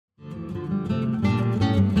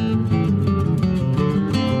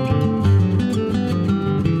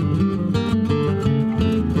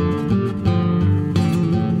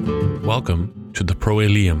welcome to the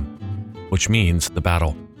Proelium, which means the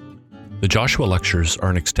battle. The Joshua Lectures are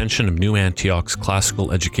an extension of New Antioch's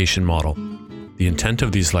classical education model. The intent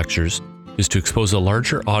of these lectures is to expose a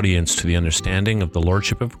larger audience to the understanding of the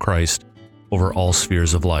Lordship of Christ over all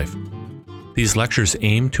spheres of life. These lectures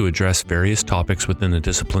aim to address various topics within the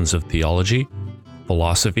disciplines of theology,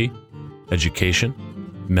 philosophy, education,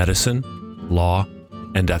 medicine, law,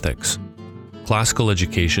 and ethics. Classical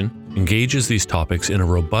education engages these topics in a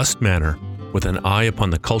robust manner with an eye upon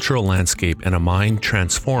the cultural landscape and a mind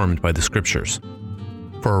transformed by the Scriptures.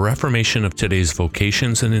 For a reformation of today's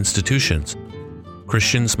vocations and institutions,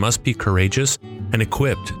 Christians must be courageous and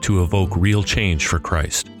equipped to evoke real change for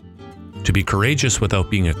Christ. To be courageous without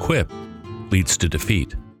being equipped leads to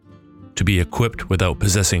defeat. To be equipped without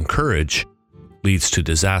possessing courage leads to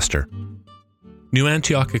disaster. New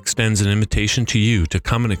Antioch extends an invitation to you to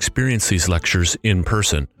come and experience these lectures in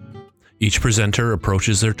person. Each presenter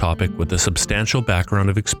approaches their topic with a substantial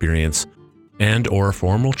background of experience and/or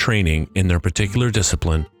formal training in their particular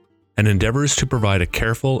discipline and endeavors to provide a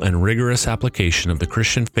careful and rigorous application of the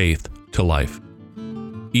Christian faith to life.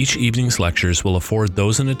 Each evening's lectures will afford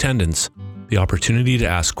those in attendance the opportunity to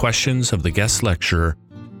ask questions of the guest lecturer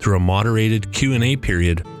through a moderated Q&A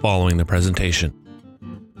period following the presentation.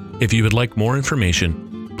 If you would like more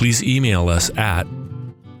information, please email us at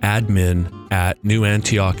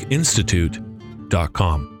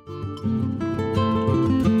admin@newantiocinstitute.com.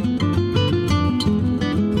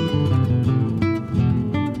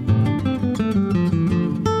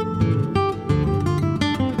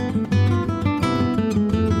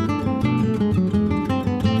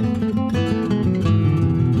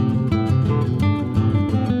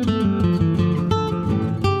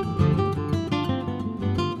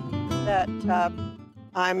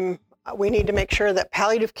 We need to make sure that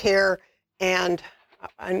palliative care and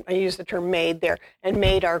I use the term MAiD there, and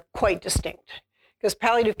MAiD are quite distinct. Because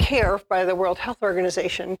palliative care, by the World Health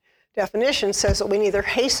Organization definition, says that we neither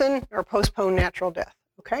hasten or postpone natural death,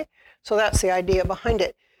 okay? So that's the idea behind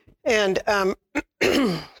it. And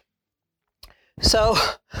so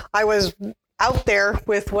I was out there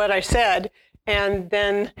with what I said, and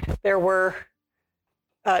then there were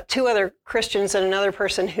two other Christians and another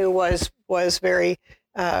person who was very,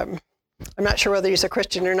 I'm not sure whether he's a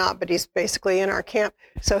Christian or not, but he's basically in our camp.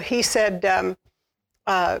 So he said there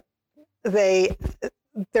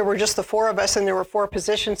were just the four of us and there were four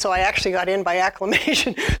positions, so I actually got in by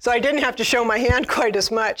acclamation. So I didn't have to show my hand quite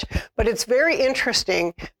as much. But it's very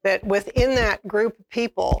interesting that within that group of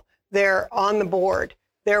people there on the board,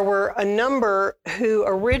 there were a number who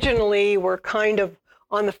originally were kind of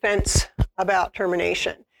on the fence about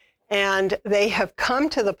termination. And they have come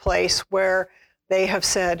to the place where they have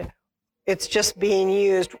said, it's just being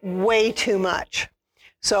used way too much.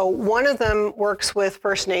 So one of them works with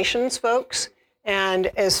First Nations folks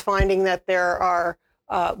and is finding that there are,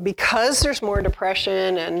 because there's more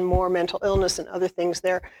depression and more mental illness and other things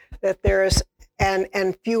there, that there's,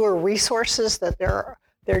 and fewer resources, that they're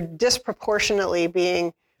disproportionately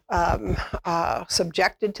being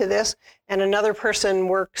subjected to this. And another person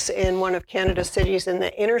works in one of Canada's cities in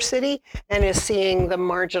the inner city and is seeing the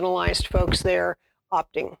marginalized folks there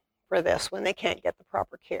opting for this when they can't get the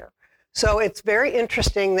proper care. So it's very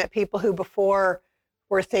interesting that people who before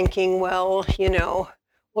were thinking, well,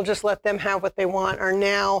 we'll just let them have what they want, are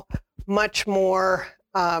now much more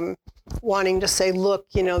wanting to say, look,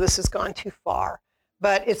 this has gone too far.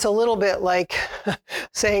 But it's a little bit like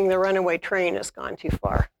saying the runaway train has gone too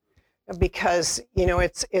far, because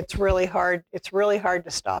it's really hard. It's really hard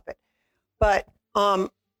to stop it. But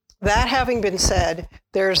that having been said,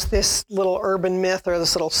 there's this little urban myth or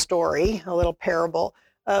this little story, a little parable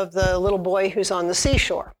of the little boy who's on the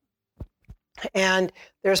seashore. And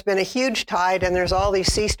there's been a huge tide and there's all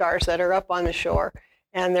these sea stars that are up on the shore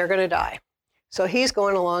and they're going to die. So he's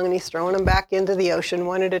going along and he's throwing them back into the ocean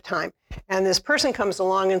one at a time. And this person comes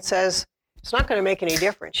along and says, it's not going to make any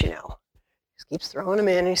difference, He just keeps throwing them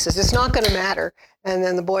in and he says, it's not going to matter. And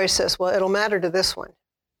then the boy says, well, it'll matter to this one.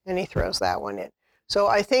 And he throws that one in. So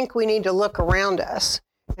I think we need to look around us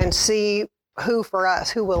and see who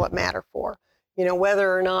will it matter for?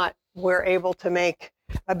 Whether or not we're able to make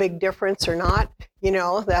a big difference or not.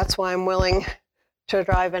 That's why I'm willing to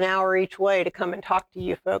drive an hour each way to come and talk to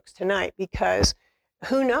you folks tonight, because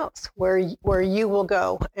who knows where you will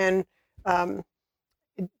go. And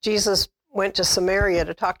Jesus went to Samaria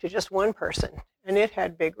to talk to just one person, and it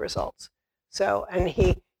had big results. So, and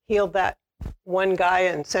he healed that one guy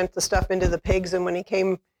and sent the stuff into the pigs, and when he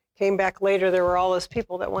came back later, there were all those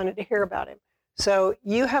people that wanted to hear about him. So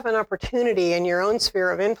you have an opportunity in your own sphere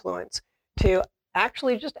of influence to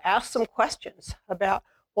actually just ask some questions about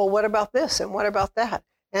well, what about this and what about that?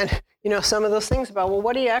 And, some of those things about, well,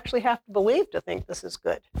 what do you actually have to believe to think this is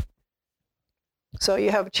good? So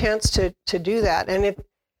you have a chance to do that. And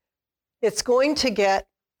it's going to get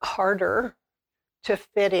harder to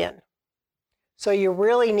fit in. So you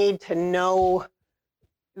really need to know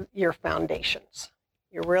your foundations.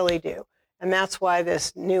 You really do. And that's why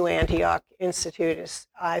this new Antioch Institute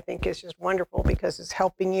I think is just wonderful, because it's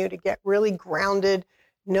helping you to get really grounded,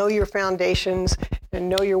 know your foundations, and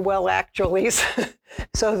know your well-actuallys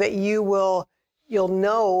so that you'll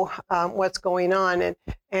know what's going on.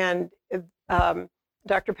 And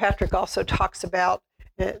Dr. Patrick also talks about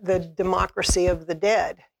the democracy of the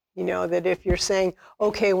dead. That if you're saying,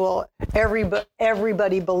 okay, well,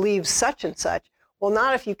 everybody believes such and such, well,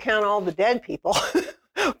 not if you count all the dead people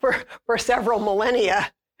for several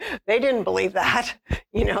millennia. They didn't believe that,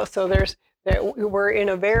 so we're in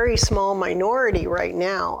a very small minority right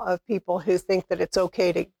now of people who think that it's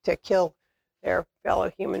okay to kill their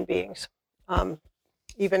fellow human beings,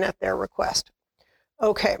 even at their request.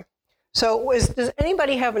 Okay, so does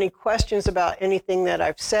anybody have any questions about anything that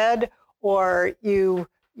I've said, or you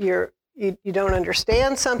don't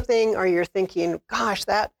understand something, or you're thinking, gosh,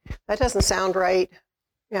 that doesn't sound right?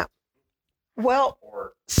 Yeah. Well,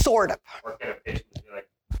 or sort of. Or can a patient be like,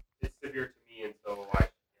 it's severe to me, and so I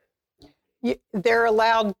they're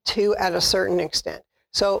allowed to at a certain extent.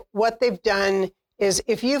 So what they've done is,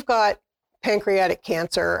 if you've got pancreatic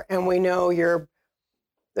cancer, and we know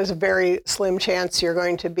there's a very slim chance you're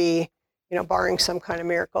going to be, barring some kind of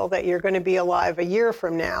miracle, that you're going to be alive a year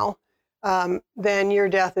from now, then your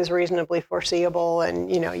death is reasonably foreseeable, and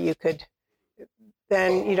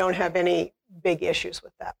then you don't have any big issues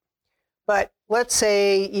with that. But let's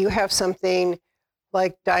say you have something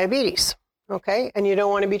like diabetes, okay, and you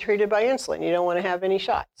don't want to be treated by insulin, you don't want to have any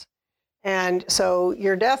shots, and so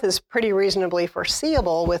your death is pretty reasonably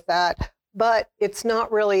foreseeable with that, but it's not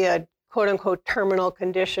really a quote-unquote terminal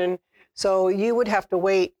condition, so you would have to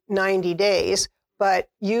wait 90 days, but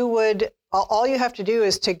all you have to do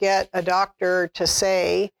is to get a doctor to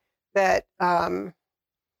say that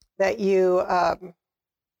you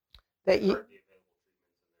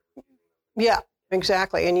yeah,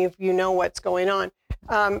 exactly, and you know what's going on,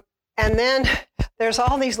 and then there's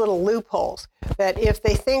all these little loopholes that if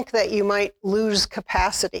they think that you might lose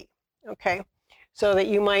capacity, okay, so that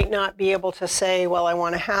you might not be able to say, well, I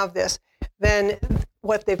want to have this, then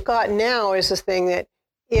what they've got now is this thing that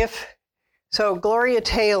so Gloria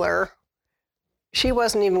Taylor, she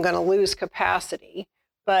wasn't even going to lose capacity,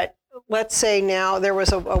 but let's say now there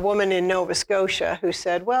was a woman in Nova Scotia who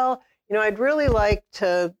said, well, I'd really like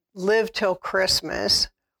to live till Christmas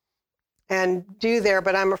and do there,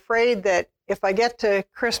 but I'm afraid that if I get to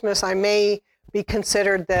Christmas, I may be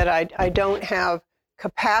considered that I don't have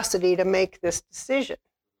capacity to make this decision.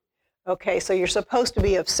 Okay, so you're supposed to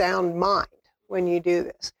be of sound mind when you do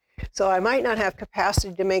this. So I might not have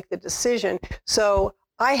capacity to make the decision, so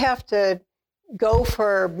I have to go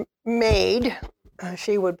for MAiD,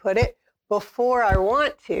 she would put it, before I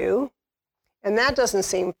want to, and that doesn't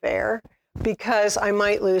seem fair because I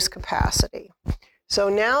might lose capacity. So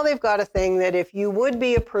now they've got a thing that if you would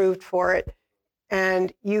be approved for it,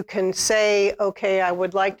 and you can say, okay, I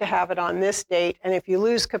would like to have it on this date, and if you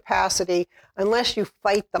lose capacity, unless you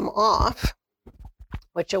fight them off,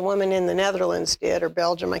 which a woman in the Netherlands did, or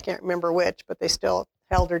Belgium, I can't remember which, but they still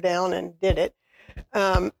held her down and did it.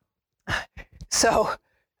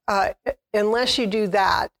 Unless you do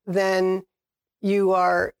that, then you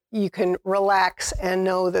can relax and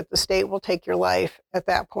know that the state will take your life at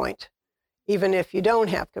that point, even if you don't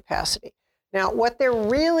have capacity. Now, what they're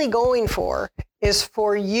really going for is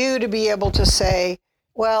for you to be able to say,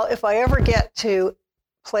 well, if I ever get to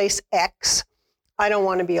place X, I don't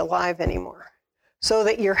want to be alive anymore. So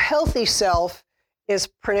that your healthy self is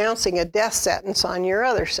pronouncing a death sentence on your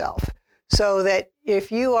other self. So that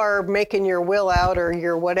if you are making your will out or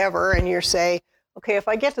your whatever, and you say, okay, if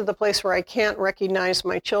I get to the place where I can't recognize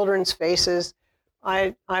my children's faces,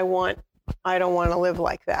 I don't want to live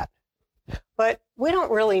like that. But we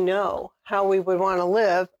don't really know how we would want to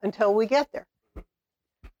live until we get there.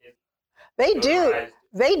 They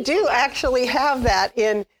do actually have that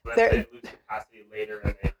in their. They lose capacity later,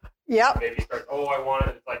 and they maybe start. Oh, I want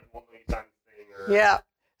it. It's like one time thing. Or, yeah.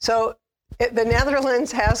 So the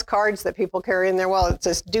Netherlands has cards that people carry in their wallet. It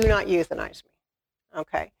says, "Do not euthanize me."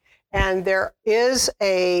 Okay. And there is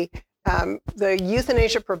the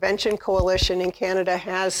Euthanasia Prevention Coalition in Canada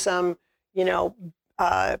has some,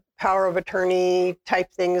 power of attorney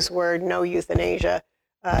type things where no euthanasia,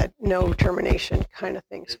 no termination kind of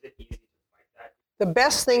things. Is it easy to fight that? The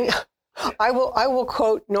best thing, I will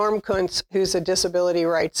quote Norm Kuntz, who's a disability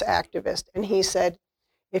rights activist, and he said,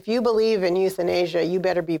 "If you believe in euthanasia, you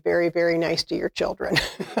better be very, very nice to your children."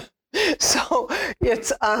 So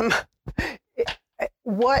it's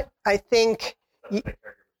what I think.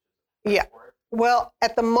 Yeah. Well,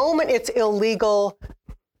 at the moment, it's illegal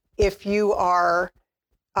if you are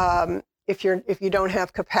if you don't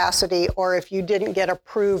have capacity, or if you didn't get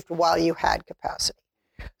approved while you had capacity.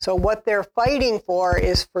 So what they're fighting for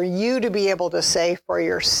is for you to be able to say for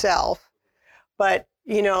yourself, but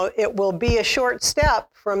it will be a short step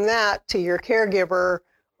from that to your caregiver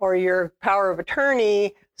or your power of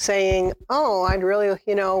attorney saying, "Oh, I'd really,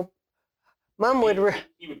 Mom would."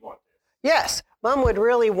 He would want this. Yes, Mom would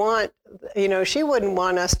really want. She wouldn't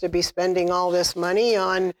want us to be spending all this money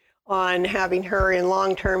on having her in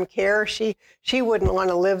long-term care. She wouldn't want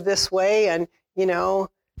to live this way, and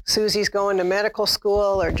Susie's going to medical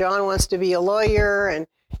school, or John wants to be a lawyer, and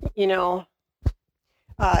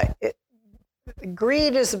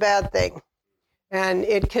greed is a bad thing, and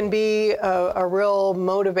it can be a real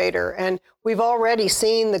motivator. And we've already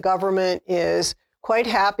seen the government is quite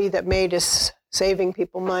happy that MAiD is saving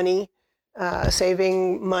people money, and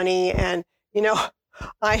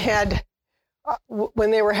I had.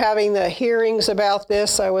 When they were having the hearings about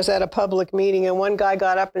this, I was at a public meeting, and one guy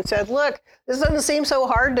got up and said, "Look, this doesn't seem so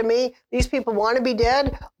hard to me. These people want to be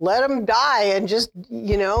dead. Let them die and just,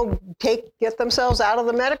 get themselves out of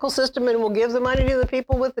the medical system, and we'll give the money to the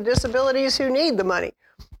people with the disabilities who need the money."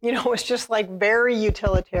 It's just like very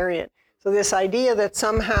utilitarian. So this idea that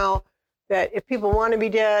somehow that if people want to be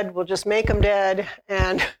dead, we'll just make them dead,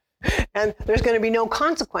 and there's going to be no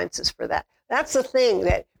consequences for that. That's the thing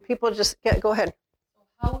that people just get. Go ahead. So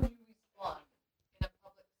how would you respond in a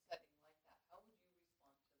public setting like that? How would you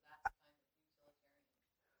respond to that kind of utilitarian?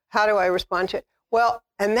 How do I respond to it? Well,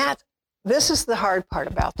 and this is the hard part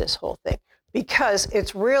about this whole thing, because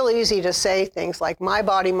it's real easy to say things like "my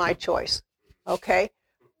body, my choice," okay,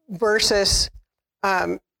 versus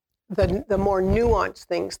the more nuanced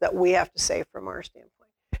things that we have to say from our standpoint.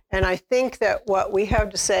 And I think that what we have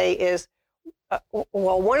to say is,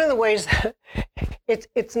 well, one of the ways that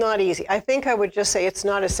it's not easy. I think I would just say it's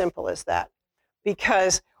not as simple as that,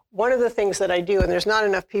 because one of the things that I do, and there's not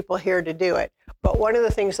enough people here to do it, but one of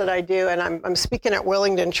the things that I do, and I'm speaking at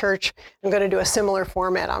Willingdon Church, I'm going to do a similar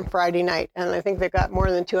format on Friday night, and I think they've got more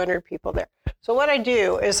than 200 people there. So what I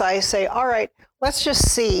do is I say, all right, let's just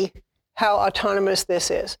see how autonomous this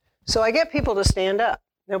is. So I get people to stand up.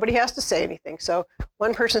 Nobody has to say anything. So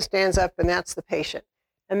one person stands up, and that's the patient.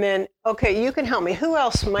 And then, okay, you can help me. Who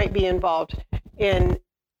else might be involved in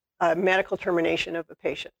a medical termination of a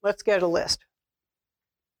patient? Let's get a list.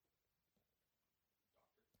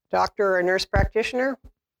 Doctor or nurse practitioner?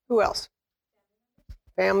 Who else?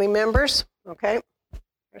 Family members? Okay,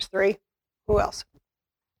 there's 3. Who else?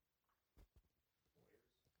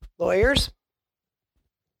 Lawyers?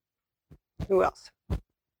 Who else?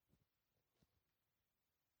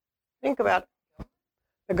 Think about it.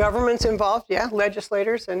 The government's involved, yeah,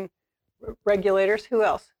 legislators and regulators. Who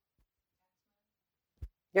else?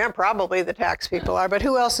 Yeah, probably the tax people are, but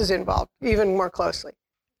who else is involved even more closely?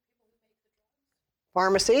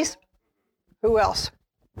 Pharmacies? Who else?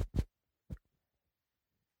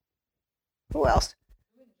 Who else?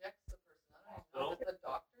 Who injects the person? The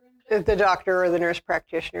doctor? The doctor or the nurse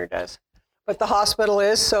practitioner does. But the hospital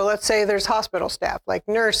is, so let's say there's hospital staff like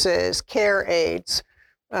nurses, care aides,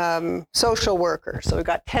 social workers. So we've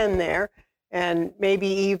got 10 there, and maybe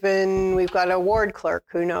even we've got a ward clerk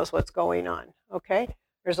who knows what's going on. Okay,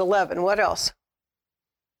 there's 11. What else?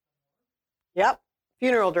 Yep,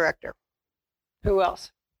 funeral director. Who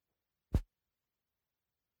else?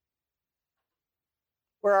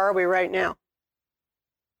 Where are we right now?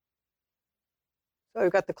 So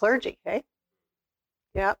we've got the clergy, okay?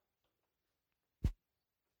 Yep.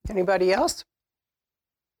 Anybody else?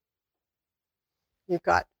 You've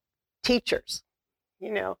got teachers,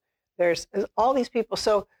 there's all these people.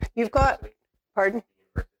 So you've got,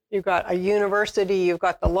 you've got a university, you've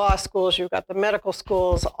got the law schools, you've got the medical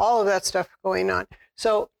schools, all of that stuff going on.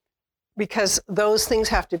 So, because those things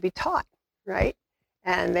have to be taught, right?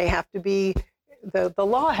 And they have to be, the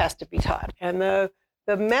law has to be taught, and the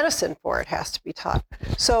medicine for it has to be taught.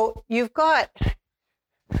 So you've got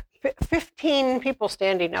 15 people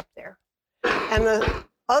standing up there. And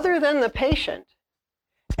other than the patient,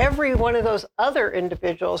 every one of those other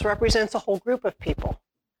individuals represents a whole group of people.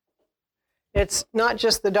 It's not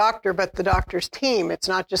just the doctor, but the doctor's team. It's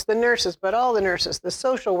not just the nurses, but all the nurses, the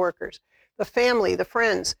social workers, the family, the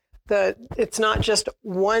friends. It's not just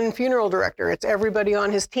one funeral director. It's everybody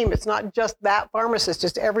on his team. It's not just that pharmacist.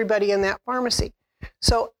 It's everybody in that pharmacy.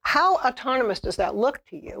 So how autonomous does that look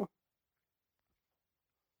to you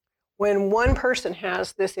when one person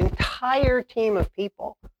has this entire team of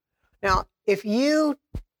people? Now, if you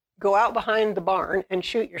go out behind the barn and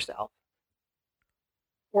shoot yourself,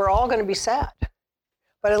 we're all going to be sad.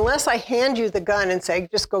 But unless I hand you the gun and say,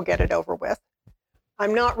 just go get it over with,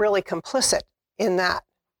 I'm not really complicit in that.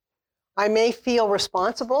 I may feel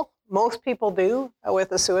responsible. Most people do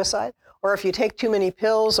with a suicide. Or if you take too many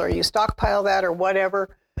pills or you stockpile that or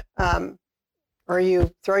whatever, or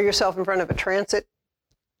you throw yourself in front of a transit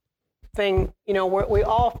thing, you know, we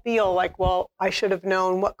all feel like, well, I should have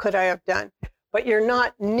known, what could I have done? But you're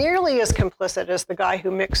not nearly as complicit as the guy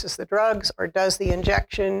who mixes the drugs or does the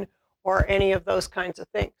injection or any of those kinds of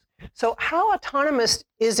things. So how autonomous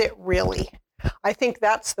is it really? I think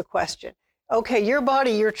that's the question. Okay, your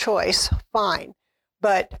body, your choice, fine.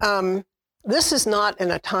 But this is not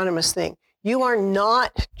an autonomous thing. You are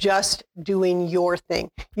not just doing your thing.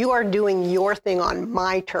 You are doing your thing on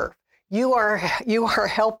my turf. You are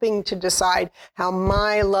helping to decide how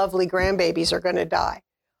my lovely grandbabies are going to die.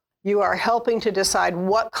 You are helping to decide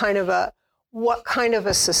what kind of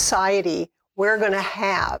a society we're going to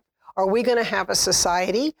have. Are we going to have a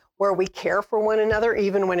society where we care for one another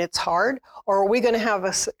even when it's hard? Or are we going to have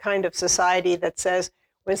a kind of society that says,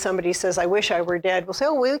 when somebody says, I wish I were dead, we'll say,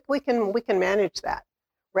 oh, we can manage that.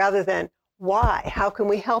 Rather than, why? How can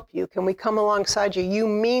we help you? Can we come alongside you? You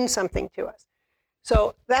mean something to us.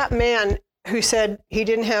 So that man who said he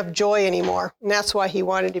didn't have joy anymore, and that's why he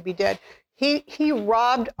wanted to be dead, he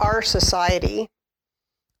robbed our society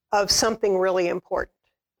of something really important,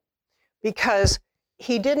 because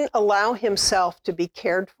he didn't allow himself to be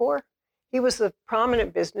cared for. He was a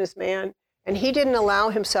prominent businessman, and he didn't allow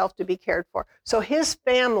himself to be cared for. So his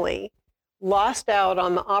family lost out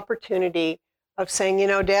on the opportunity of saying, you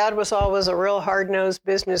know, Dad was always a real hard-nosed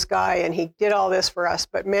business guy, and he did all this for us.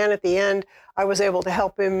 But man, at the end, I was able to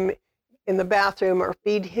help him in the bathroom or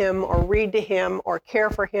feed him or read to him or care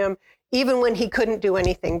for him, even when he couldn't do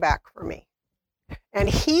anything back for me. And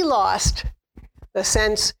he lost the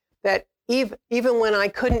sense that even when I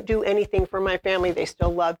couldn't do anything for my family, they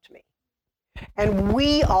still loved me. And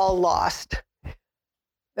we all lost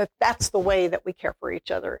that that's the way that we care for each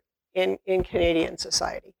other in Canadian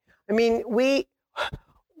society. I mean, we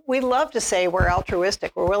love to say we're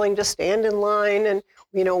altruistic. We're willing to stand in line and,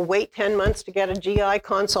 you know, wait 10 months to get a GI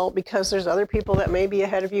consult because there's other people that may be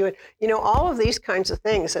ahead of you. And, you know, all of these kinds of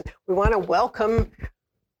things. And we want to welcome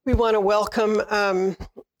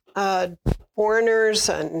foreigners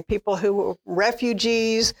and people who are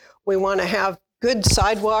refugees. We want to have good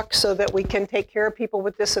sidewalks so that we can take care of people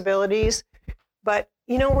with disabilities. But,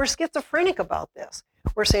 you know, we're schizophrenic about this.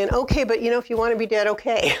 We're saying, okay, but, you know, if you want to be dead,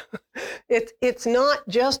 okay. It's not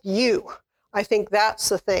just you. I think that's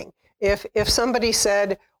the thing. If somebody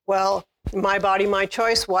said, well, my body, my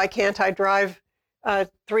choice, why can't I drive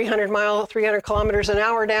 300 kilometers an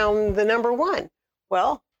hour down the number one?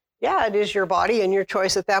 Well, yeah, it is your body and your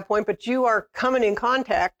choice at that point, but you are coming in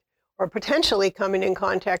contact or potentially coming in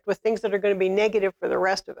contact with things that are going to be negative for the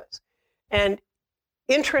rest of us. And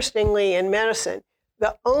interestingly, in medicine,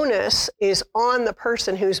 the onus is on the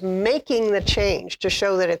person who's making the change to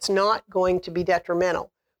show that it's not going to be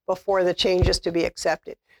detrimental before the change is to be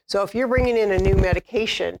accepted. So if you're bringing in a new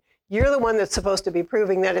medication, you're the one that's supposed to be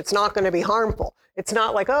proving that it's not going to be harmful. It's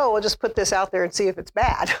not like, oh, we'll just put this out there and see if it's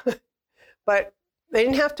bad. But they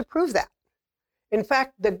didn't have to prove that. In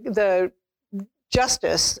fact, the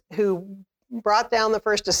justice who brought down the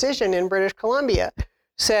first decision in British Columbia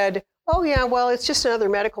said, oh yeah, well, it's just another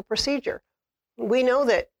medical procedure. We know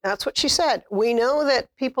that, that's what she said. We know that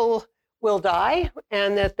people will die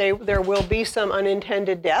and that there will be some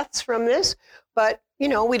unintended deaths from this, but, you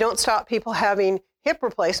know, we don't stop people having hip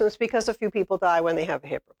replacements because a few people die when they have a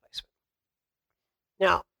hip replacement.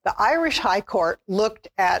 Now, the Irish High Court looked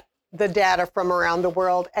at the data from around the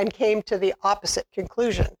world and came to the opposite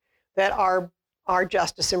conclusion that our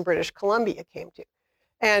justice in British Columbia came to.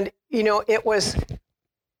 And, you know,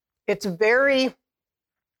 it's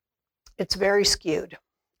very skewed,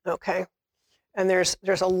 okay? And there's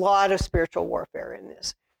a lot of spiritual warfare in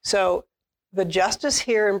this. So the justice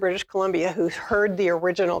here in British Columbia who heard the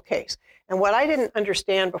original case, and what I didn't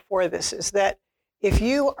understand before this is that if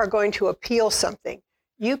you are going to appeal something,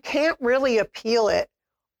 you can't really appeal it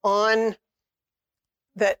on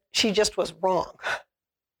that she just was wrong.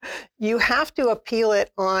 You have to appeal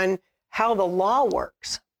it on how the law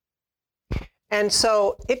works. And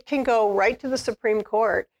so it can go right to the Supreme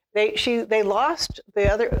Court. They lost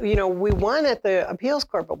the other, you know, we won at the appeals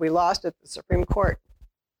court, but we lost at the Supreme Court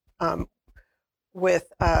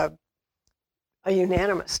with a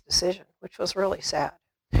unanimous decision, which was really sad.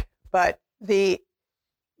 But the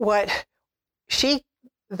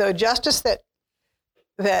justice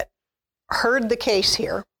that heard the case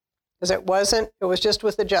here, because it was just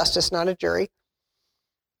with the justice, not a jury,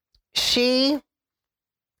 she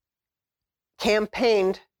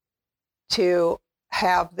campaigned to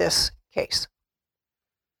have this case.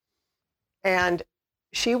 And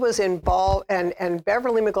she was involved, and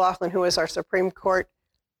Beverly McLaughlin, who was our Supreme Court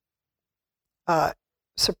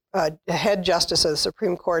head justice of the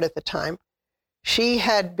Supreme Court at the time, she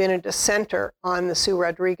had been a dissenter on the Sue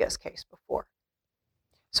Rodriguez case before.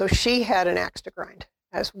 So she had an axe to grind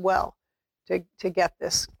as well to get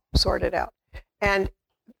this sorted out. And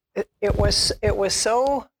it was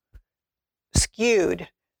so skewed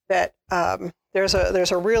that there's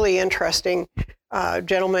a really interesting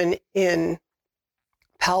gentleman in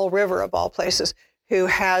Powell River, of all places, who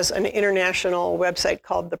has an international website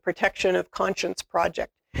called the Protection of Conscience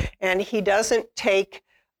Project. And he doesn't take,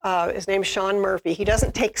 his name's Sean Murphy, he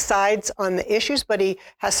doesn't take sides on the issues, but he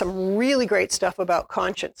has some really great stuff about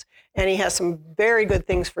conscience. And he has some very good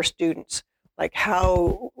things for students, like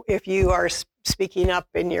how, if you are speaking up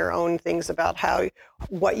in your own things about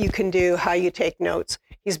what you can do, how you take notes.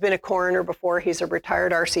 He's been a coroner before. He's a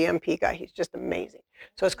retired RCMP guy. He's just amazing.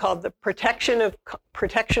 So it's called the Protection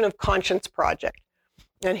of Conscience Project.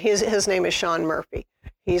 And his name is Sean Murphy.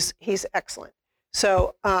 He's excellent.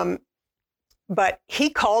 So, but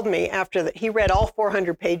he called me after he read all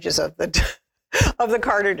 400 pages of the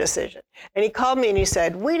Carter decision. And he called me and he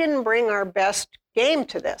said, "We didn't bring our best game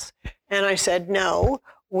to this." And I said, "No,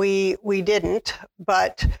 we didn't,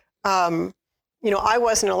 but I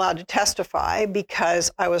wasn't allowed to testify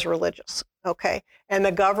because I was religious, okay? And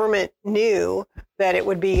the government knew that it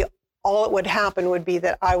would happen would be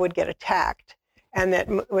that I would get attacked, and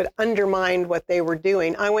that would undermine what they were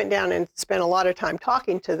doing." I went down and spent a lot of time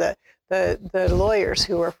talking to the lawyers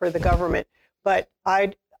who were for the government, but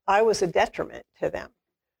I was a detriment to them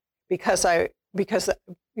because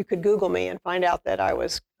you could Google me and find out that I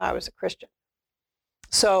was a Christian.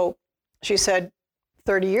 So she said,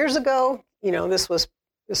 30 years ago, this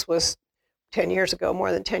was 10 years ago,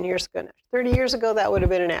 more than 10 years ago now. 30 years ago, that would have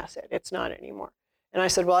been an asset. It's not anymore. And I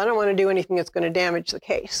said, well, I don't want to do anything that's going to damage the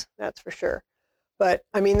case, that's for sure. But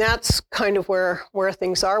I mean, that's kind of where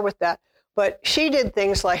things are with that. But she did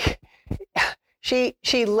things like,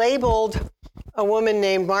 she labeled a woman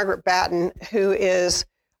named Margaret Batten, who is,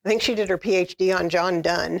 I think she did her PhD on John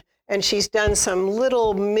Donne, and she's done some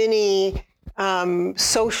little mini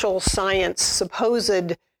social science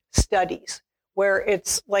supposed studies where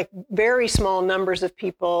it's like very small numbers of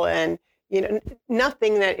people and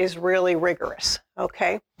nothing that is really rigorous,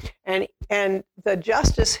 okay? And the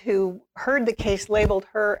justice who heard the case labeled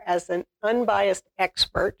her as an unbiased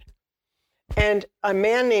expert, and a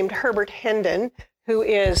man named Herbert Hendon, who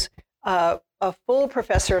is a full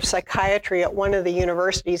professor of psychiatry at one of the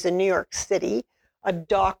universities in New York City, a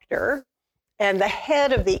doctor, and the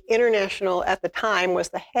head of the international, at the time, was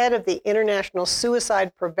the head of the International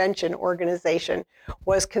Suicide Prevention Organization,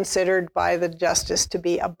 was considered by the justice to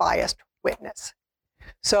be a biased witness.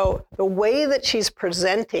 So the way that she's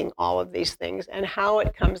presenting all of these things and how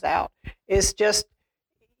it comes out is just,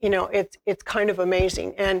 it's kind of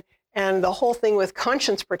amazing. And the whole thing with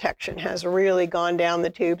conscience protection has really gone down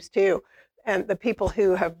the tubes too. And the people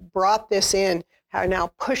who have brought this in are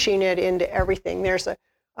now pushing it into everything. There's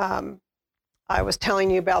I was telling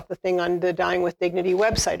you about the thing on the Dying with Dignity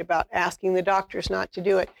website about asking the doctors not to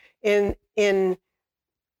do it. In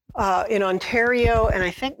Ontario, and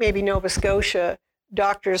I think maybe Nova Scotia,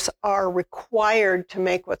 doctors are required to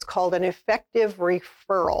make what's called an effective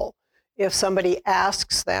referral if somebody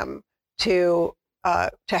asks them to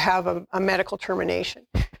have a medical termination.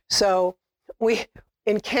 So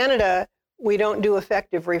in Canada, we don't do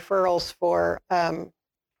effective referrals for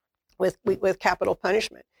with capital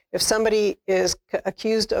punishment. If somebody is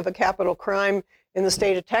accused of a capital crime in the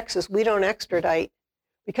state of Texas, we don't extradite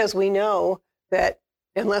because we know that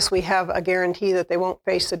unless we have a guarantee that they won't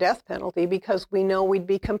face the death penalty, because we know we'd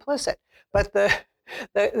be complicit. But the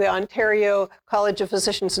Ontario College of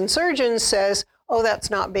Physicians and Surgeons says, oh, that's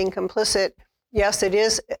not being complicit. Yes, it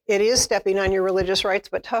is stepping on your religious rights,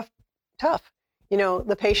 but tough.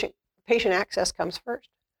 The patient access comes first.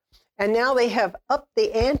 And now they have upped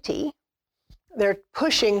the ante. They're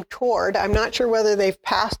pushing toward, I'm not sure whether they've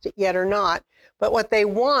passed it yet or not, but what they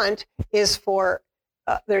want is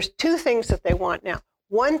there's two things that they want now.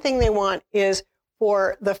 One thing they want is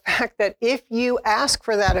for the fact that if you ask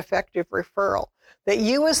for that effective referral, that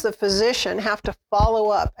you as the physician have to follow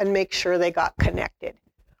up and make sure they got connected.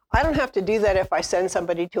 I don't have to do that if I send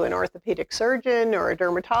somebody to an orthopedic surgeon or a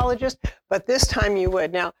dermatologist, but this time you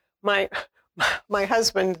would. Now, my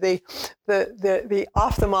husband, the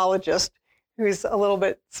ophthalmologist, who's a little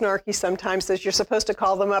bit snarky sometimes, says you're supposed to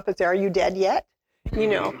call them up and say, "Are you dead yet?"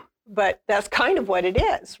 But that's kind of what it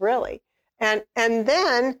is, really. And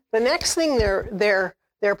then the next thing they're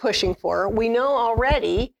pushing for, we know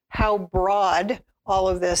already how broad all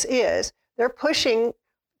of this is. They're pushing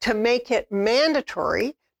to make it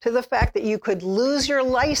mandatory to the fact that you could lose your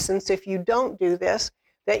license if you don't do this,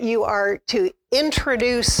 that you are to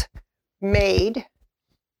introduce MAiD,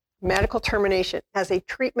 medical termination, as a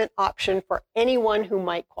treatment option for anyone who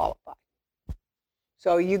might qualify.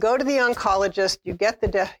 So you go to the oncologist, you get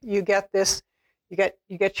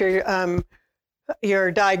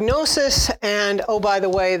your diagnosis, and oh, by the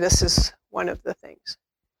way, this is one of the things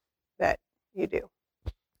that you do.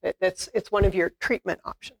 It's one of your treatment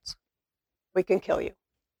options. We can kill you.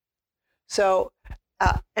 So,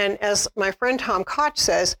 and as my friend Tom Koch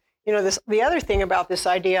says, the other thing about this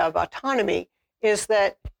idea of autonomy is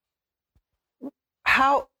that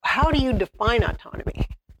how do you define autonomy?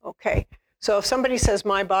 Okay, so if somebody says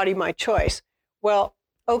my body, my choice, well,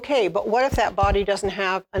 okay, but what if that body doesn't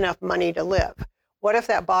have enough money to live? What if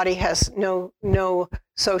that body has no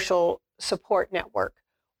social support network?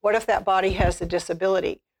 What if that body has a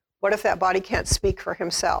disability? What if that body can't speak for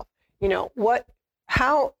himself?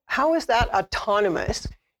 How is that autonomous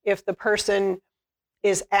if the person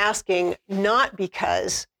is asking not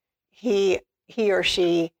because he or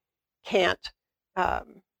she can't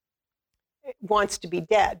wants to be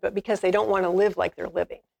dead, but because they don't want to live like they're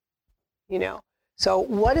living? So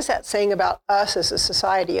what is that saying about us as a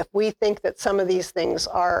society if we think that some of these things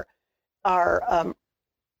are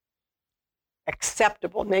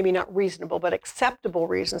acceptable, maybe not reasonable, but acceptable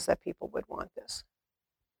reasons that people would want this?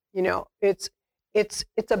 It's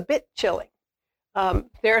a bit chilling. In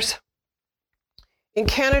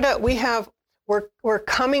Canada, we're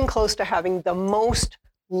coming close to having the most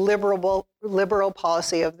liberal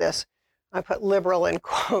policy of this. I put liberal in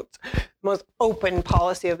quotes, most open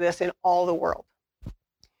policy of this in all the world.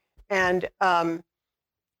 And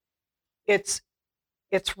it's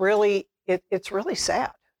really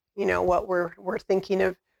sad, what we're thinking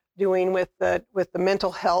of doing with the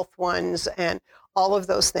mental health ones and all of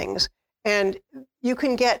those things. And you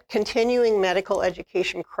can get continuing medical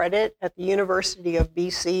education credit at the University of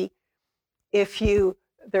BC if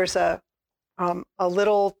there's a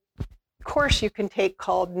little course you can take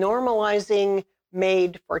called Normalizing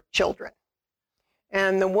MAiD for Children.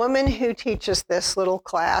 And the woman who teaches this little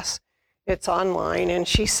class, it's online, and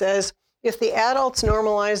she says, if the adults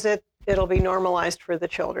normalize it, it'll be normalized for the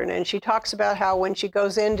children. And she talks about how when she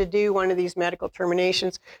goes in to do one of these medical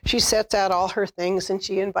terminations, she sets out all her things and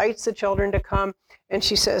she invites the children to come. And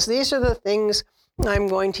she says, these are the things I'm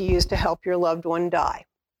going to use to help your loved one die.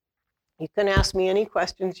 You can ask me any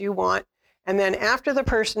questions you want. And then after the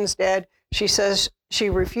person's dead, she says she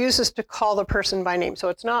refuses to call the person by name. So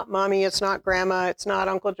it's not mommy, it's not grandma, it's not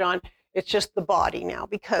Uncle John. It's just the body now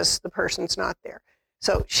because the person's not there.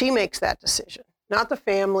 So she makes that decision, not the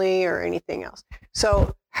family or anything else.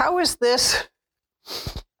 So how is this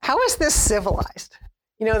civilized?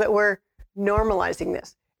 That we're normalizing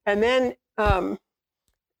this. And then,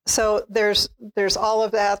 so there's all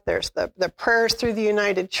of that. There's the prayers through the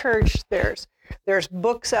United Church. There's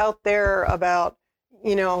books out there about,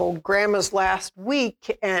 grandma's last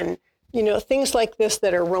week and, things like this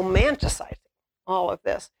that are romanticizing all of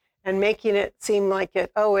this and making it seem like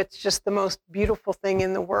it's just the most beautiful thing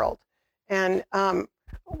in the world. And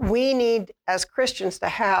we need, as Christians, to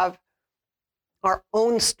have our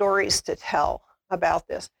own stories to tell about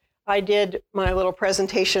this. I did my little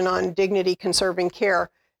presentation on dignity conserving care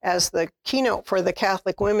as the keynote for the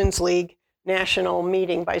Catholic Women's League national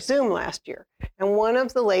meeting by Zoom last year. And one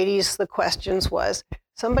of the ladies, the questions was,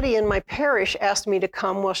 somebody in my parish asked me to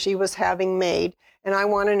come while she was having MAiD, and I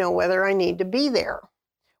want to know whether I need to be there,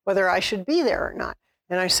 whether I should be there or not.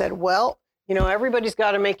 And I said, well, everybody's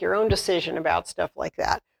got to make your own decision about stuff like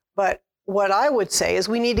that. But what I would say is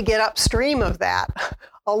we need to get upstream of that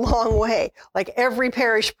a long way. Like every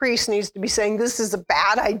parish priest needs to be saying, this is a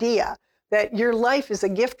bad idea, that your life is a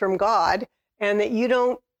gift from God and that you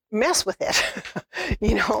don't mess with it.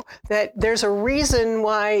 That there's a reason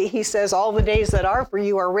why he says all the days that are for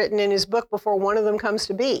you are written in his book before one of them comes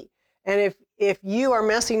to be. And if you are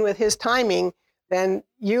messing with his timing, then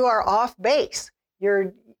you are off base.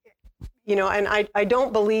 And I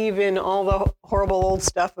don't believe in all the horrible old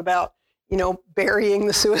stuff about, burying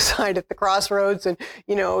the suicide at the crossroads and,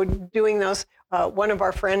 doing those. One of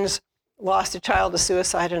our friends lost a child to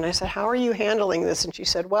suicide. And I said, how are you handling this? And she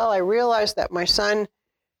said, well, I realized that my son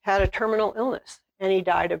had a terminal illness and he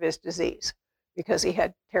died of his disease. because he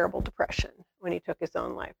had terrible depression when he took his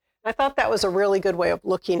own life. I thought that was a really good way of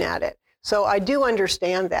looking at it. So I do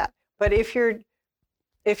understand that. But if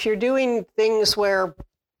you're doing things where,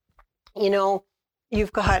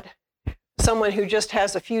 you've got someone who just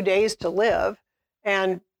has a few days to live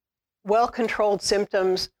and well-controlled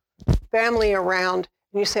symptoms, family around,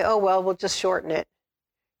 and you say, oh, well, we'll just shorten it.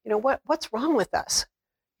 What's wrong with us?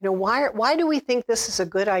 Why do we think this is a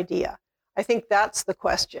good idea? I think that's the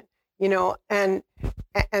question, and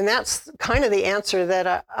that's kind of the answer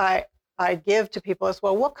that I give to people as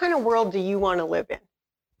well. What kind of world do you want to live in?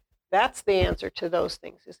 That's the answer to those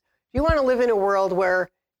things. Is if you want to live in a world where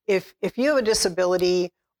if you have a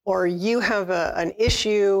disability or you have an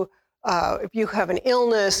issue, if you have an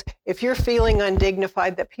illness, if you're feeling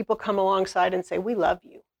undignified, that people come alongside and say, we love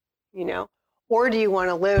you, Or do you want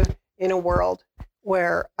to live in a world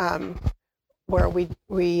where we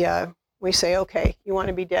say, okay, you want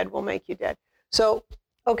to be dead, we'll make you dead. So,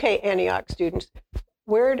 okay, Antioch students,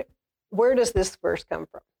 where does this verse come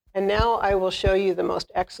from? And now I will show you the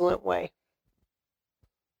most excellent way.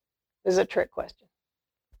 This is a trick question.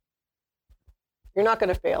 You're not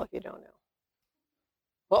going to fail if you don't know.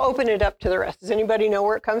 We'll open it up to the rest. Does anybody know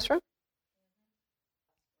where it comes from?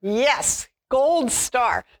 Yes, gold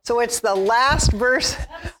star. So it's the last verse.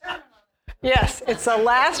 Yes, it's the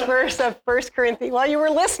last verse of 1 Corinthians. Well, you were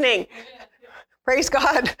listening. Praise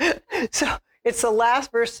God. So it's the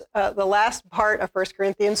last verse, the last part of 1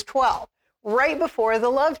 Corinthians 12, right before the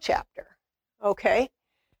love chapter. Okay?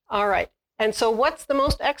 All right. And so what's the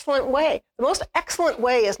most excellent way? The most excellent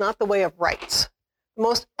way is not the way of rights. The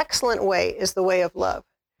most excellent way is the way of love.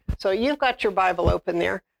 So you've got your Bible open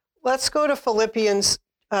there. Let's go to Philippians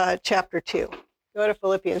chapter 2. Go to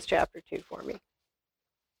Philippians chapter 2 for me.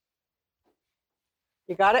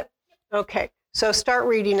 You got it? Okay. So start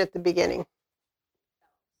reading at the beginning.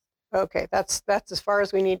 Okay, that's as far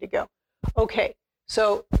as we need to go. Okay,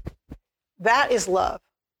 so that is love.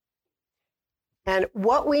 And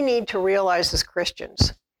what we need to realize as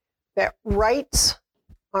Christians, that rights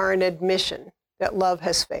are an admission that love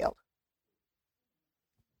has failed.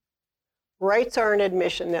 Rights are an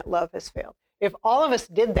admission that love has failed. If all of us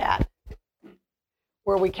did that,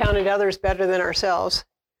 where we counted others better than ourselves,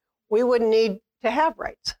 we wouldn't need to have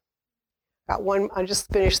rights. Got one, I'll just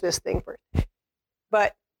finish this thing first.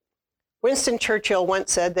 But Winston Churchill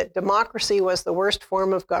once said that democracy was the worst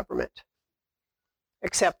form of government,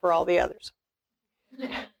 except for all the others.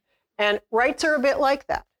 And rights are a bit like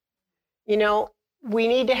that. We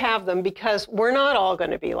need to have them because we're not all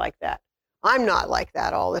going to be like that. I'm not like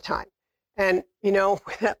that all the time. And,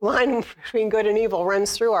 that line between good and evil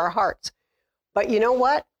runs through our hearts. But you know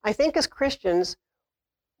what? I think as Christians,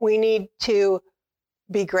 we need to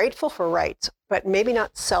be grateful for rights, but maybe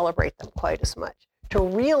not celebrate them quite as much. To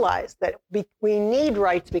realize that we need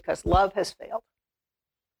rights because love has failed.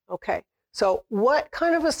 Okay, so what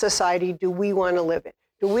kind of a society do we want to live in?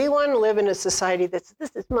 Do we want to live in a society that's,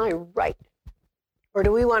 this is my right? Or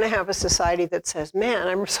do we want to have a society that says, man,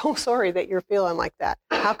 I'm so sorry that you're feeling like that.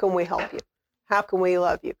 How can we help you? How can we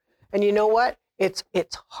love you? And you know what? It's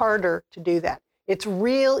harder to do that. It's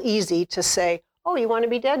real easy to say, oh, you want to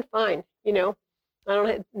be dead? Fine. I don't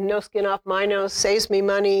have no skin off my nose, saves me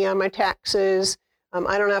money on my taxes.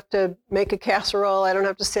 I don't have to make a casserole. I don't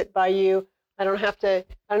have to sit by you. I don't have to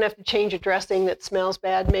change a dressing that smells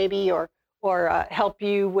bad, maybe, or help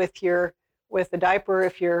you with the diaper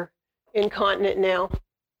if you're incontinent now.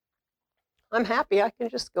 I'm happy. I can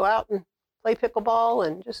just go out and play pickleball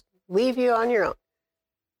and just leave you on your own.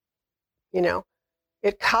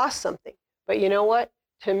 It costs something, but you know what?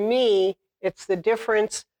 To me, it's the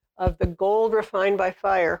difference of the gold refined by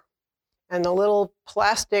fire and the little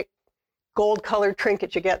plastic gold-colored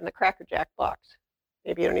trinket you get in the Cracker Jack box.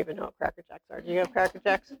 Maybe you don't even know what Cracker Jacks are. Do you have Cracker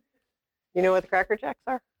Jacks? You know what the Cracker Jacks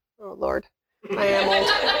are? Oh, Lord. I am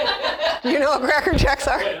old. Do you know what Cracker Jacks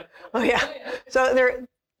are? Oh, yeah. So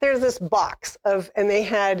there's this box and they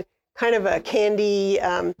had kind of a candy,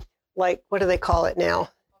 what do they call it now?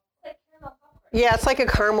 Yeah, it's like a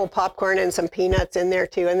caramel popcorn and some peanuts in there,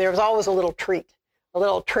 too. And there was always a little treat, a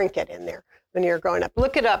little trinket in there when you were growing up.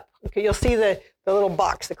 Look it up. Okay, you'll see the little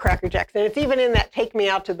box, the Cracker Jacks. And it's even in that Take Me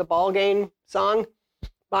Out to the Ball Game song.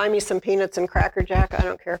 Buy me some peanuts and Cracker Jack. I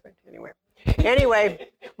don't care if Anyway,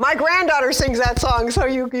 my granddaughter sings that song, so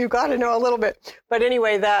you got to know a little bit. But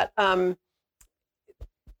anyway, that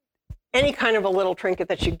any kind of a little trinket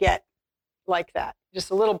that you get like that, just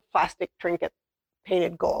a little plastic trinket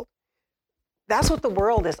painted gold. That's what the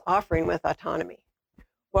world is offering with autonomy.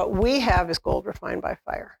 What we have is gold refined by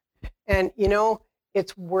fire. And,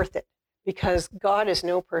 it's worth it because God is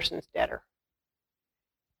no person's debtor.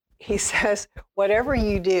 he says, whatever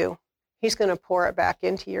you do, he's going to pour it back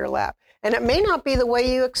into your lap. And it may not be the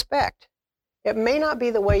way you expect. It may not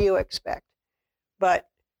be the way you expect, but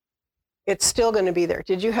it's still going to be there.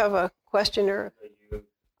 Did you have a question or?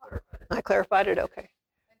 I clarified it? Okay.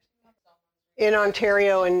 In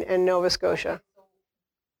Ontario and Nova Scotia.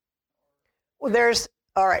 Well,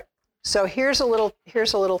 all right. So here's a little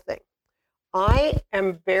thing. I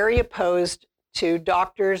am very opposed to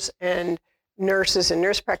doctors and nurses and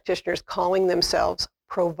nurse practitioners calling themselves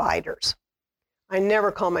providers. I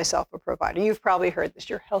never call myself a provider. You've probably heard this,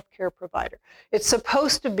 you're a healthcare provider. It's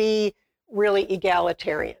supposed to be really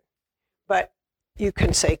egalitarian, but you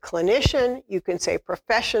can say clinician, you can say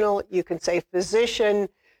professional, you can say physician,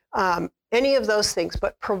 any of those things,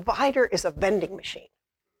 but provider is a vending machine,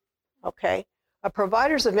 okay? A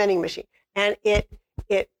provider is a vending machine, and it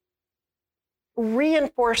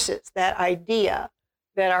reinforces that idea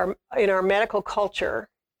that in our medical culture,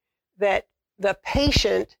 that the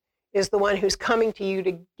patient is the one who's coming to you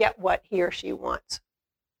to get what he or she wants.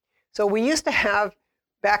 So we used to have,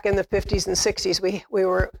 back in the 50s and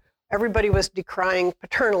 60s, everybody was decrying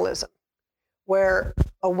paternalism, where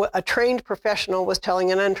a trained professional was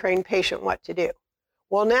telling an untrained patient what to do.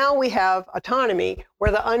 Well, now we have autonomy,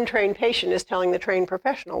 where the untrained patient is telling the trained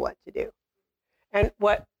professional what to do. And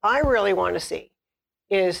what I really want to see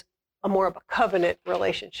is more of a covenant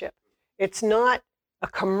relationship. It's not a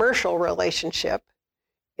commercial relationship.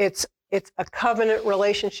 It's a covenant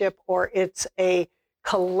relationship, or it's a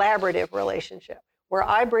collaborative relationship where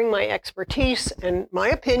I bring my expertise and my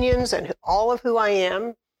opinions and all of who I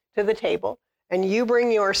am to the table, and you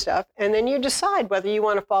bring your stuff, and then you decide whether you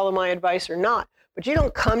want to follow my advice or not. But you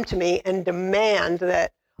don't come to me and demand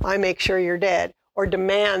that I make sure you're dead, or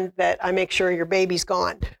demand that I make sure your baby's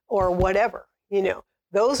gone, or whatever.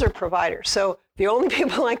 Those are providers. So the only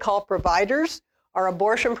people I call providers are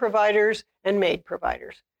abortion providers and MAiD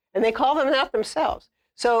providers. And they call them that themselves.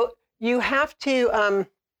 So you have to,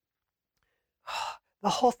 the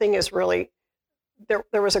whole thing is really,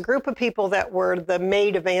 there was a group of people that were the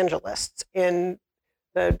MAiD evangelists, and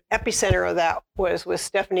the epicenter of that was with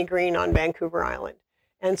Stephanie Green on Vancouver Island.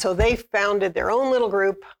 And so they founded their own little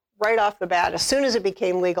group right off the bat, as soon as it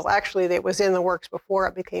became legal. Actually, it was in the works before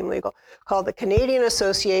it became legal, called the Canadian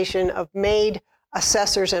Association of MAiD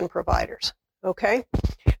Assessors and Providers. Okay?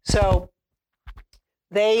 So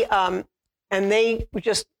they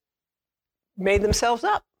just made themselves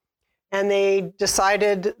up. And they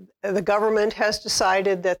decided, the government has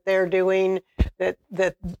decided that they're doing, that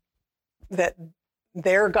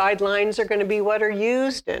their guidelines are going to be what are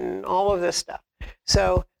used, and all of this stuff.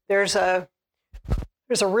 So there's a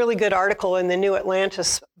really good article in the New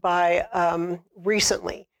Atlantis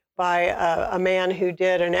recently by a man who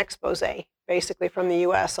did an expose, basically from the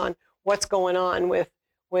U.S. on what's going on with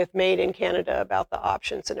MAiD in Canada about the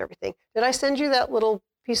options and everything. Did I send you that little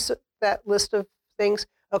piece, that list of things?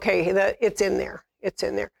 Okay, it's in there. It's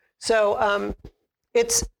in there. So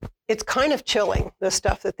it's kind of chilling, the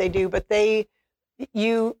stuff that they do, but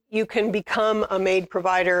you can become a MAiD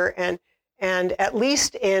provider, and at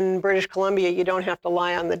least in British Columbia, you don't have to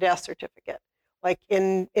lie on the death certificate. Like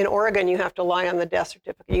in Oregon, you have to lie on the death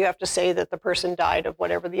certificate. You have to say that the person died of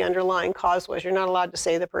whatever the underlying cause was. You're not allowed to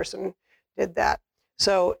say the person did that.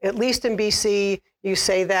 So at least in BC, you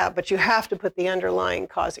say that, but you have to put the underlying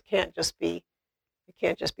cause. It can't just be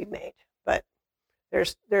MAiD. But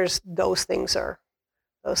there's those things are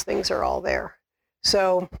all there.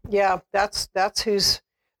 So yeah, that's who's.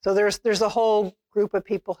 So there's a whole group of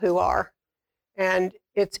people who are, and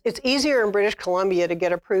it's easier in British Columbia to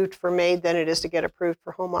get approved for MAiD than it is to get approved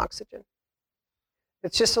for home oxygen.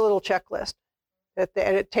 It's just a little checklist, and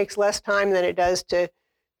it takes less time than it does to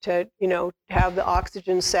have the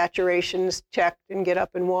oxygen saturations checked and get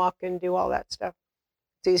up and walk and do all that stuff.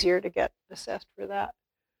 It's easier to get assessed for that.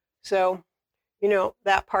 So,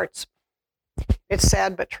 that part's, it's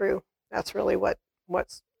sad but true. That's really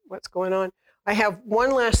what's going on. I have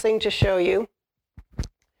one last thing to show you.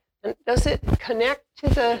 And does it connect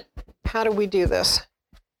to how do we do this?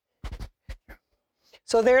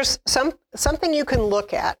 So there's something you can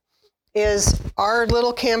look at is our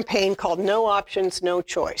little campaign called No Options, No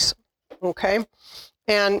Choice. Okay?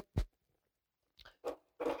 And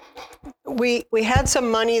we had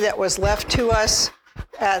some money that was left to us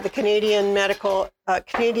at the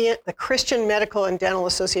the Christian Medical and Dental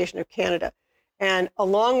Association of Canada. And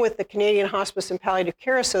along with the Canadian Hospice and Palliative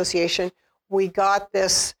Care Association, we got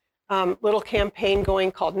this little campaign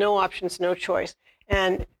going called No Options, No Choice.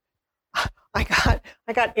 And I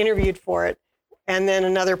got interviewed for it, and then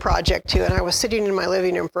another project too. And I was sitting in my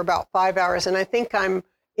living room for about 5 hours, and I think I'm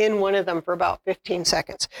in one of them for about 15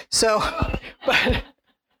 seconds. So, but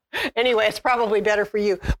anyway, it's probably better for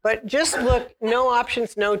you. But just look, no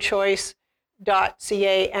options, no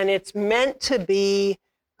choice.ca, and it's meant to be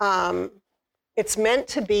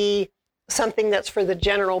something that's for the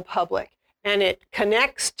general public, and it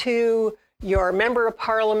connects to your member of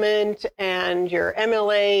parliament and your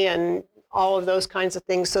MLA and all of those kinds of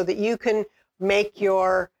things, so that you can make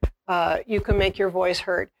your voice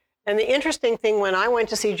heard. And the interesting thing, when I went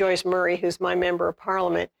to see Joyce Murray, who's my member of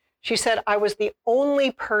parliament, she said I was the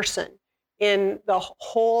only person in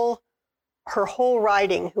her whole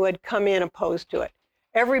riding who had come in opposed to it.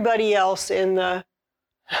 Everybody else in the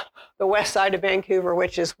west side of Vancouver,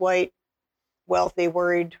 which is white, wealthy,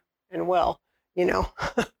 worried, and well,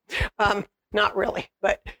 not really,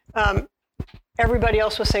 but everybody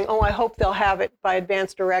else was saying, I hope they'll have it by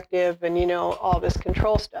advance directive and, all this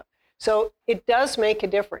control stuff. So it does make a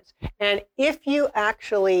difference. And if you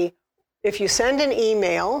send an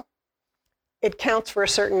email, it counts for a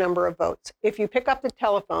certain number of votes. If you pick up the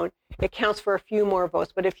telephone, it counts for a few more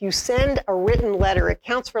votes. But if you send a written letter, it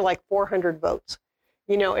counts for like 400 votes.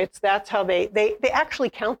 That's how they actually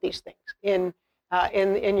count these things in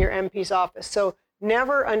your MP's office. So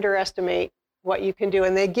never underestimate what you can do.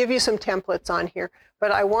 And they give you some templates on here.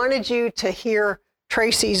 But I wanted you to hear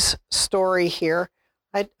Tracy's story here.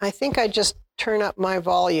 I think I just turn up my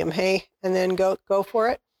volume, hey, and then go for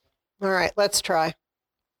it. All right, let's try.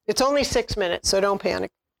 It's only 6 minutes, so don't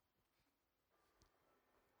panic.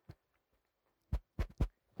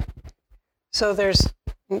 So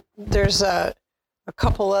there's a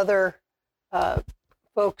couple other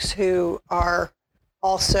folks who are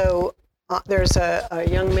also, there's a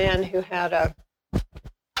young man who had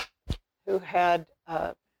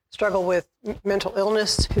struggle with mental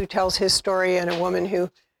illness who tells his story, and a woman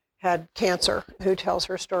who had cancer who tells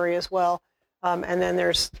her story as well. And then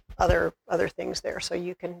there's other things there, so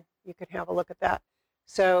you can have a look at that.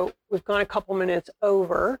 So we've gone a couple minutes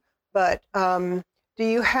over, but do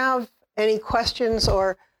you have any questions,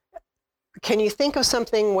 or can you think of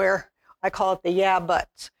something where I call it the yeah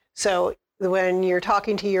buts? So when you're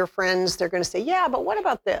talking to your friends, they're going to say, yeah, but what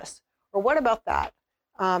about this? Or what about that?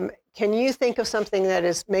 Can you think of something that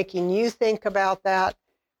is making you think about that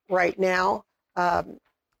right now? I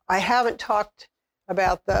haven't talked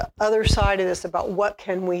about the other side of this, about what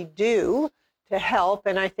can we do to help,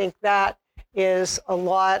 and I think that is a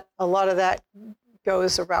lot of that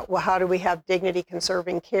goes about, well, how do we have dignity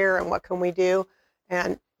conserving care, and what can we do?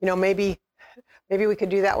 And maybe we could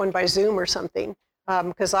do that one by Zoom or something,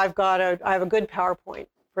 because I have a good PowerPoint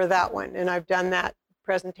for that one, and I've done that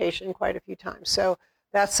presentation quite a few times. So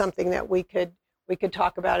that's something that we could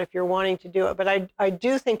talk about if you're wanting to do it. But I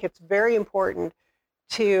do think it's very important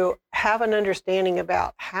to have an understanding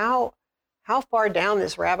about how far down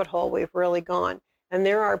this rabbit hole we've really gone. And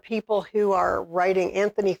there are people who are writing.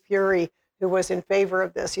 Anthony Fury, who was in favor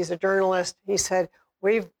of this, he's a journalist. He said,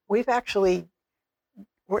 we've actually,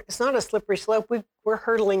 it's not a slippery slope. We're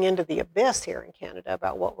hurtling into the abyss here in Canada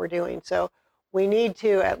about what we're doing. So we need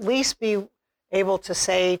to at least be able to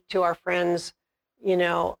say to our friends,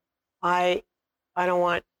 I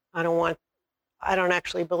don't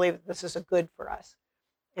actually believe that this is a good for us.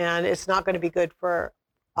 And it's not going to be good for,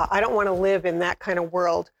 I don't want to live in that kind of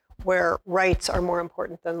world where rights are more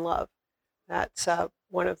important than love. That's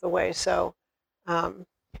one of the ways. So,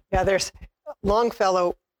 there's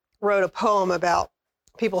Longfellow wrote a poem about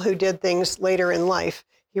people who did things later in life.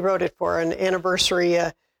 He wrote it for an anniversary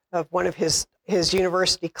of one of his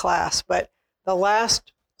university class. But the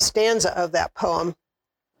last stanza of that poem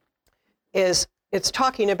it's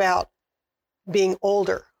talking about being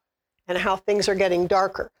older and how things are getting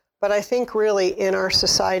darker. But I think really in our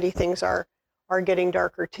society, things are getting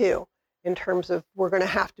darker too, in terms of we're going to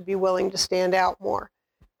have to be willing to stand out more.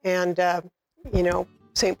 And,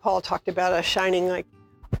 St. Paul talked about us shining like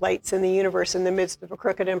lights in the universe in the midst of a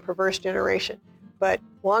crooked and perverse generation. But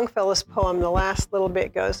Longfellow's poem, the last little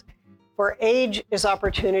bit goes, "For age is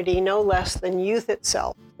opportunity no less than youth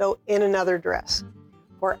itself, though in another dress.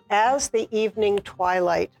 For as the evening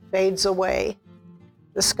twilight fades away,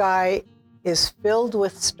 the sky is filled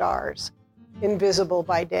with stars, invisible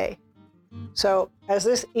by day." So as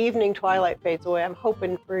this evening twilight fades away, I'm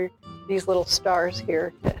hoping for these little stars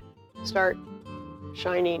here to start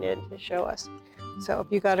shining in to show us. So have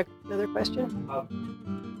you got another question?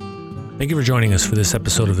 Thank you for joining us for this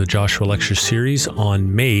episode of the Joshua Lecture Series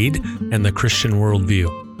on MAiD and the Christian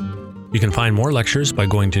Worldview. You can find more lectures by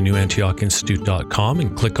going to newantiochinstitute.com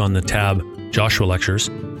and click on the tab Joshua Lectures,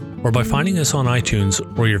 or by finding us on iTunes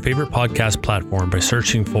or your favorite podcast platform by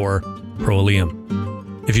searching for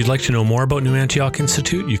Proelium. If you'd like to know more about New Antioch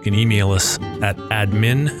Institute, you can email us at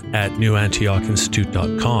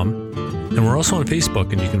admin@newantiocinstitute.com. And we're also on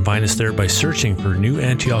Facebook, and you can find us there by searching for New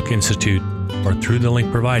Antioch Institute or through the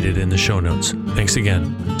link provided in the show notes. Thanks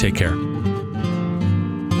again. Take care.